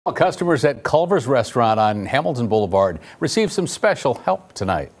Customers at Culver's restaurant on Hamilton Boulevard received some special help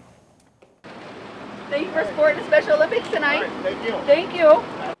tonight. Thank you for supporting the Special Olympics tonight. Thank you. Thank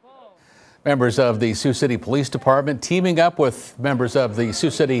you. Members of the Sioux City Police Department teaming up with members of the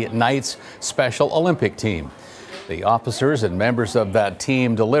Sioux City Knights Special Olympic team. The officers and members of that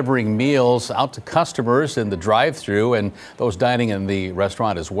team delivering meals out to customers in the drive-thru and those dining in the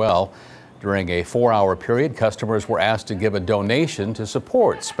restaurant as well. During a 4-hour period, customers were asked to give a donation to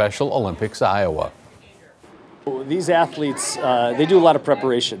support Special Olympics Iowa. These athletes, they do a lot of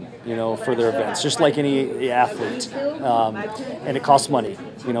preparation, for their events, just like any athlete. And it costs money,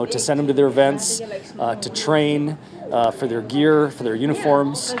 to send them to their events, to train, for their gear, for their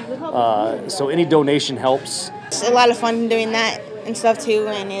uniforms. So any donation helps. It's a lot of fun doing that and stuff too,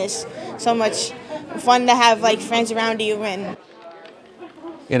 and it's so much fun to have friends around you. And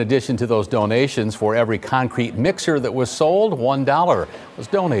in addition to those donations, for every concrete mixer that was sold, $1 was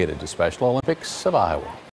donated to Special Olympics of Iowa.